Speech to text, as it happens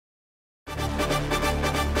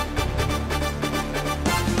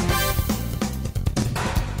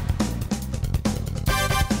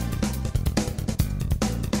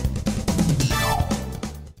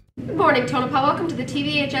morning, Tonopah. Welcome to the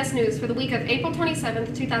TVHS News for the week of April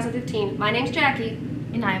 27th, 2015. My name's Jackie.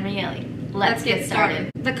 And I'm Mayeli. Let's get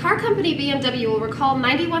started. The car company BMW will recall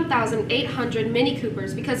 91,800 Mini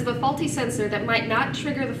Coopers because of a faulty sensor that might not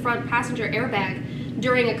trigger the front passenger airbag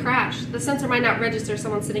during a crash. The sensor might not register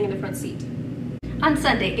someone sitting in the front seat. On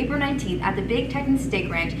Sunday, April 19th, at the Big Texan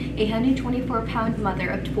Steak Ranch, a 124-pound mother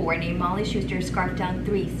of four named Molly Schuster scarfed down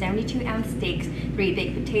 3 72-ounce steaks, 3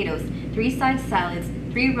 baked potatoes, 3 side salads,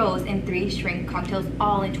 3 rolls, and 3 shrimp cocktails,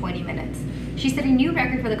 all in 20 minutes. She set a new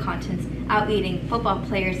record for the contents, out-eating football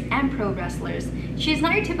players and pro wrestlers. She is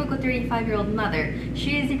not your typical 35-year-old mother.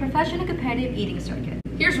 She is a professional competitive eating circuit.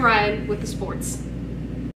 Here's Ryan with the sports.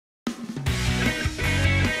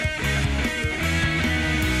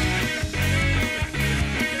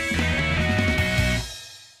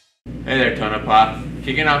 Hey there, Tonopah.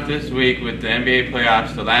 Kicking off this week with the NBA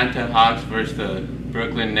playoffs, the Atlanta Hawks versus the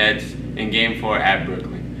Brooklyn Nets in Game 4 at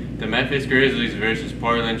Brooklyn. The Memphis Grizzlies versus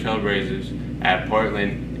Portland Trail Blazers at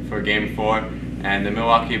Portland for Game 4, and the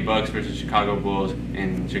Milwaukee Bucks versus Chicago Bulls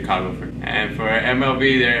in Chicago. And for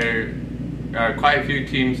MLB, there are quite a few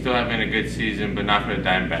teams still having a good season, but not for the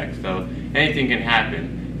Diamondbacks, so anything can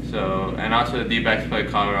happen. And also the D-backs play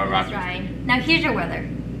Colorado Rockies. That's right. Now here's your weather.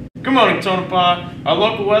 Good morning, Tonopah. Our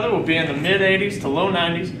local weather will be in the mid-80s to low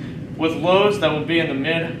 90s, with lows that will be in the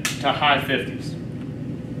mid to high 50s.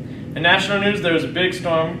 In national news, there is a big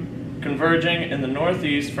storm converging in the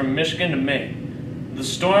northeast from Michigan to Maine. The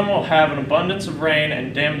storm will have an abundance of rain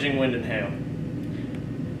and damaging wind and hail.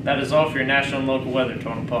 That is all for your national and local weather,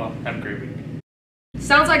 Tonopah. Have a great week.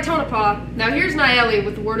 Sounds like Tonopah. Now here's Nayeli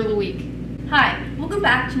with the word of the week. Hi, welcome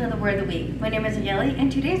back to another word of the week. My name is Nayeli,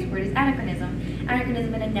 and today's word is anachronism.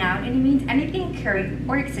 Anachronism is a noun, and it means anything occurring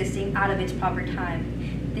or existing out of its proper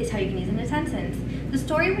time. This is how you can use it in a sentence. The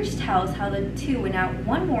story which tells how the two went out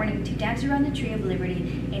one morning to dance around the Tree of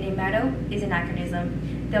Liberty in a meadow is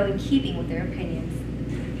anachronism, though in keeping with their opinions.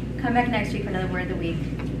 Come back next week for another word of the week.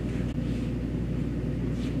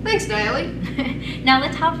 Thanks, Nayeli. Now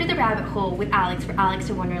let's hop through the rabbit hole with Alex for Alex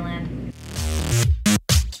to Wonderland.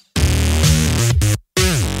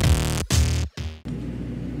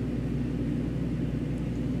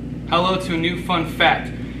 Hello to a new fun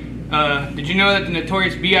fact. Did you know that the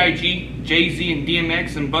notorious B.I.G., Jay-Z, and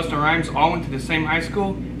DMX and Busta Rhymes all went to the same high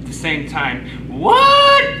school at the same time?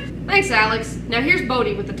 What? Thanks, Alex. Now here's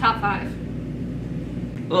Bodie with the top 5.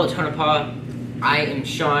 Hello, Tonopah. I am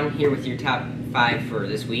Sean here with your top 5 for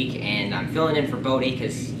this week, and I'm filling in for Bodie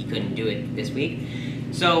because he couldn't do it this week.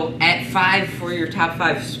 So at 5 for your top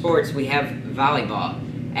 5 sports, we have volleyball.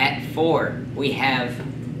 At 4, we have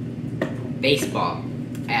baseball.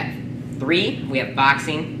 At 3, we have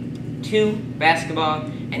boxing. 2, basketball.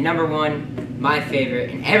 And number 1, my favorite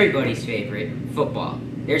and everybody's favorite, football.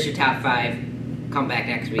 There's your top 5. Come back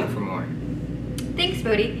next week for more. Thanks,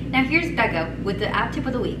 Bodie. Now here's Becca with the app tip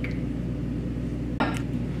of the week.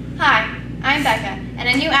 Hi, I'm Becca, and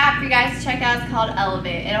a new app for you guys to check out is called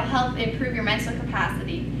Elevate. It'll help improve your mental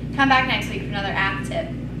capacity. Come back next week for another app tip.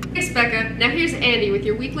 Thanks, Becca. Now here's Andy with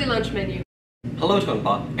your weekly lunch menu. Hello,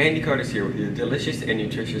 Tonopah. Andy Carter's here with your delicious and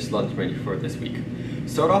nutritious lunch menu for this week.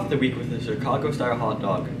 Start off the week with a Chicago-style hot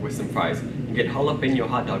dog with some fries, and get jalapeno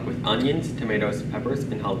hot dog with onions, tomatoes, peppers,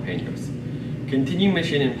 and jalapenos. Continue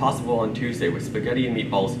Mission Impossible on Tuesday with spaghetti and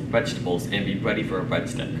meatballs, vegetables, and be ready for a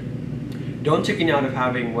breadstick. Don't chicken out of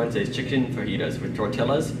having Wednesday's chicken fajitas with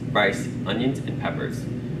tortillas, rice, onions, and peppers.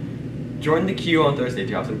 Join the queue on Thursday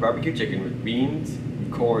to have some barbecue chicken with beans,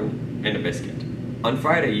 corn, and a biscuit. On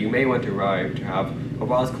Friday, you may want to arrive to have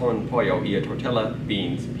arroz con pollo, eat a tortilla,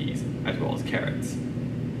 beans, peas, as well as carrots.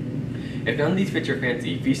 If none of these fit your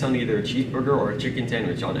fancy, feast on either a cheeseburger or a chicken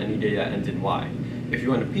sandwich on any day that ends in Y. If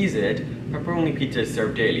you want to pizza it, pepperoni pizza is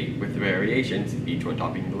served daily, with variations, each one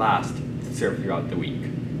topping last, served throughout the week.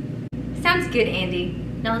 Sounds good, Andy.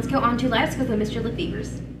 Now let's go on to Live School with Mr.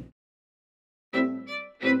 Lefevers.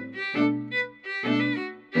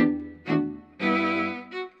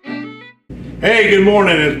 Hey, good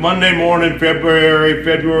morning. It's Monday morning,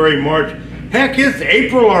 February, March. Heck, it's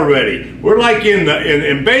April already. We're like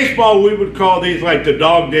in baseball, we would call these like the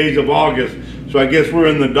dog days of August. So I guess we're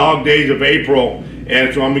in the dog days of April.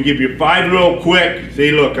 And so I'm gonna give you 5 real quick.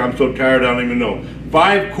 See, look, I'm so tired, I don't even know.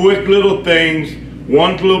 5 quick little things.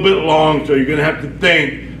 One's a little bit long, so you're gonna have to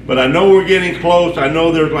think. But I know we're getting close. I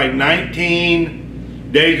know there's like 19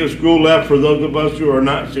 days of school left for those of us who are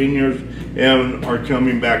not seniors and are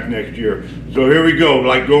coming back next year. So here we go,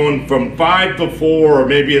 like going from 5 to 4, or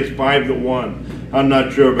maybe it's 5 to 1. I'm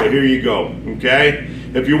not sure, but here you go, okay?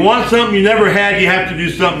 If you want something you never had, you have to do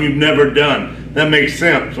something you've never done. That makes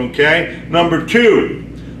sense, okay? Number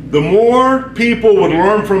 2, the more people would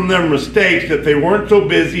learn from their mistakes if they weren't so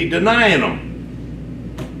busy denying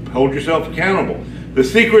them. Hold yourself accountable. The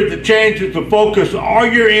secret to change is to focus all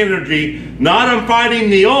your energy not on fighting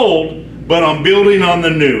the old, but on building on the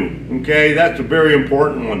new. Okay, that's a very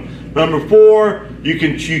important one. Number 4, you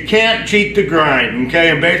can't cheat the grind. Okay,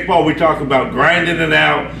 in baseball we talk about grinding it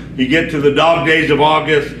out. You get to the dog days of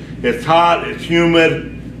August. It's hot. It's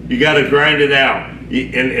humid. You got to grind it out.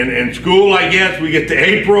 In school, I guess, we get to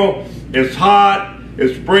April, it's hot,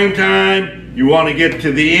 it's springtime, you want to get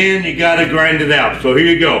to the end, you got to grind it out. So here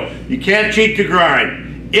you go. You can't cheat the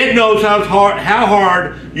grind. It knows how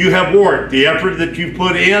hard you have worked, the effort that you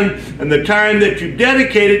put in, and the time that you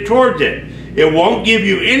dedicated towards it. It won't give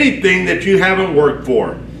you anything that you haven't worked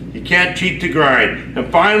for. You can't cheat the grind. And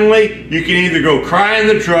finally, you can either go cry in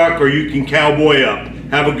the truck or you can cowboy up.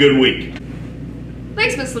 Have a good week.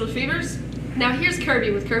 Thanks, Miss Little Fevers. Now here's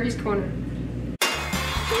Kirby with Kirby's Corner.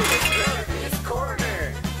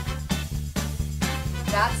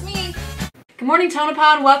 That's me. Good morning,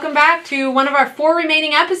 Tonopah, and welcome back to one of our 4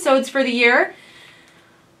 remaining episodes for the year.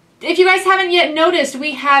 If you guys haven't yet noticed,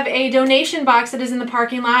 we have a donation box that is in the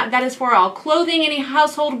parking lot. That is for all clothing, any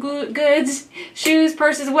household goods, shoes,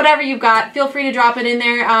 purses, whatever you've got. Feel free to drop it in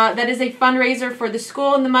there. That is a fundraiser for the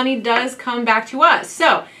school, and the money does come back to us.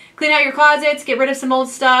 So, clean out your closets, get rid of some old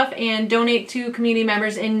stuff, and donate to community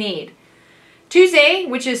members in need. Tuesday,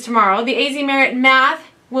 which is tomorrow, the AZ Merit Math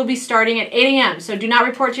will be starting at 8 a.m. So do not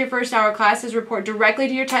report to your first hour classes. Report directly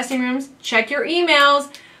to your testing rooms. Check your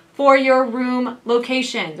emails for your room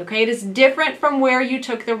locations, okay? It is different from where you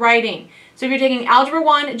took the writing. So if you're taking Algebra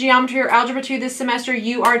 1, Geometry, or Algebra 2 this semester,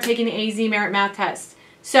 you are taking the AZ Merit Math test.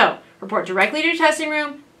 So report directly to your testing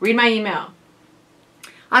room. Read my email.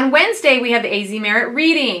 On Wednesday, we have the AZ Merit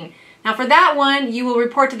Reading. Now for that one, you will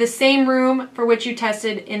report to the same room for which you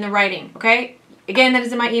tested in the writing, okay? Again, that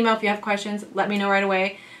is in my email. If you have questions, let me know right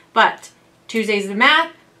away. But Tuesday's the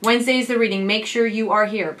math, Wednesday's the reading. Make sure you are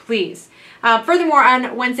here, please. Furthermore,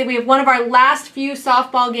 on Wednesday, we have one of our last few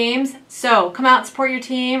softball games. So come out, support your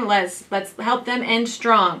team. Let's help them end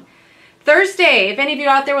strong. Thursday, if any of you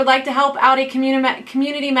out there would like to help out a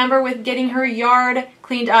community member with getting her yard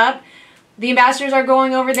cleaned up, the ambassadors are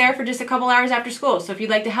going over there for just a couple hours after school. So if you'd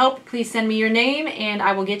like to help, please send me your name and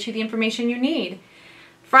I will get you the information you need.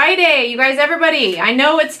 Friday, you guys, everybody, I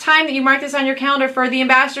know it's time that you mark this on your calendar for the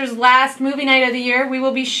ambassadors' last movie night of the year. We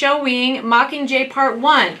will be showing Mockingjay Part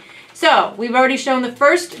 1. So we've already shown the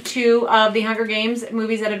first 2 of the Hunger Games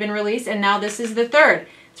movies that have been released, and now this is the 3rd.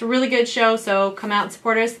 It's a really good show, so come out and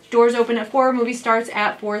support us. Doors open at 4, movie starts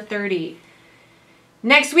at 4:30.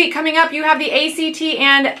 Next week, coming up, you have the ACT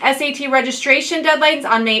and SAT registration deadlines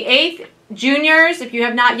on May 8th. Juniors, if you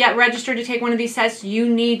have not yet registered to take one of these tests, you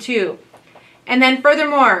need to. And then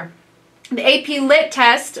furthermore, the AP Lit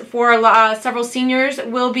test for several seniors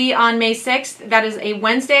will be on May 6th. That is a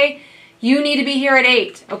Wednesday. You need to be here at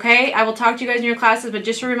 8, okay? I will talk to you guys in your classes, but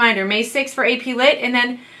just a reminder, May 6th for AP Lit, and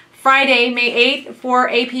then Friday, May 8th for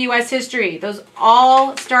AP US History. Those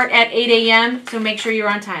all start at 8 a.m., so make sure you're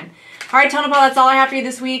on time. All right, Tonopah, that's all I have for you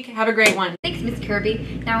this week. Have a great one. Thanks, Miss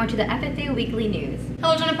Kirby. Now on to the FFA Weekly News.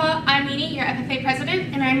 Hello, Tonopah. I'm Nini, your FFA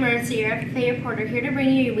president. And I'm Marissa, your FFA reporter, here to bring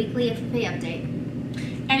you your weekly FFA update.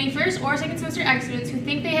 Any first or second semester ag students who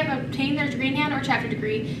think they have obtained their degree in hand or chapter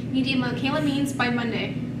degree need to email Kayla Means by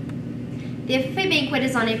Monday. The FFA banquet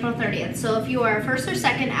is on April 30th, so if you are a first or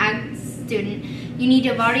second ag student, you need to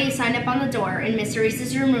have already signed up on the door in Mr.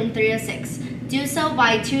 Reese's room 306. Do so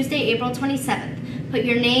by Tuesday, April 27th. Put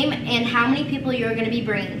your name and how many people you are going to be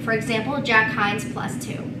bringing. For example, Jack Hines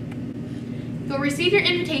 +2. You'll receive your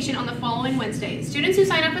invitation on the following Wednesday. Students who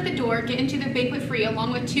sign up at the door get into the banquet free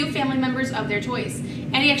along with 2 family members of their choice.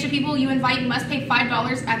 Any extra people you invite must pay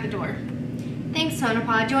 $5 at the door. Thanks,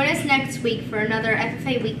 Tonopah. Join us next week for another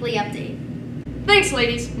FFA Weekly Update. Thanks,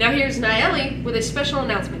 ladies. Now here's Nayeli with a special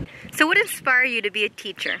announcement. So what inspired you to be a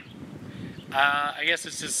teacher? I guess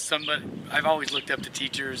it's just somebody, I've always looked up to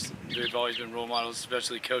teachers. They've always been role models,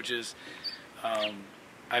 especially coaches.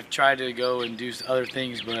 I've tried to go and do other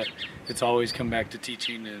things, but it's always come back to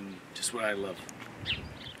teaching and just what I love.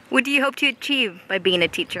 What do you hope to achieve by being a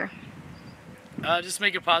teacher? Just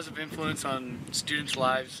make a positive influence on students'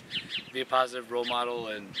 lives, be a positive role model,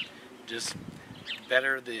 and just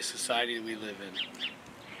better the society that we live in.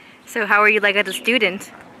 So how are you like as a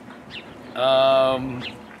student?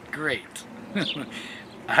 Great.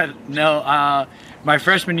 My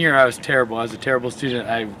freshman year I was terrible. I was a terrible student.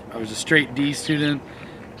 I was a straight D student.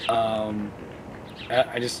 The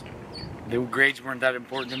grades weren't that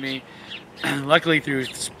important to me. Luckily through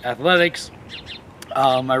athletics,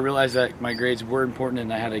 I realized that my grades were important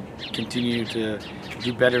and I had to continue to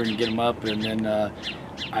do better and get them up. And then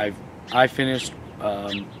I finished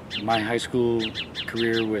my high school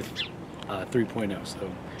career with 3.0,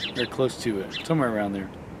 so they're close to it, somewhere around there.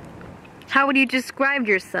 How would you describe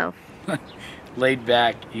yourself? Laid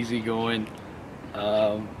back, easygoing.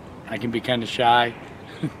 I can be kind of shy.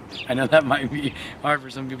 I know that might be hard for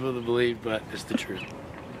some people to believe, but it's the truth.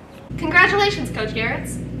 Congratulations, Coach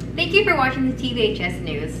Garretts. Thank you for watching the TVHS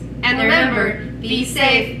News. And remember, be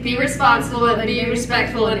safe, be responsible, and be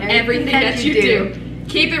respectful in everything that you do.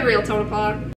 Keep it real, Tonopah.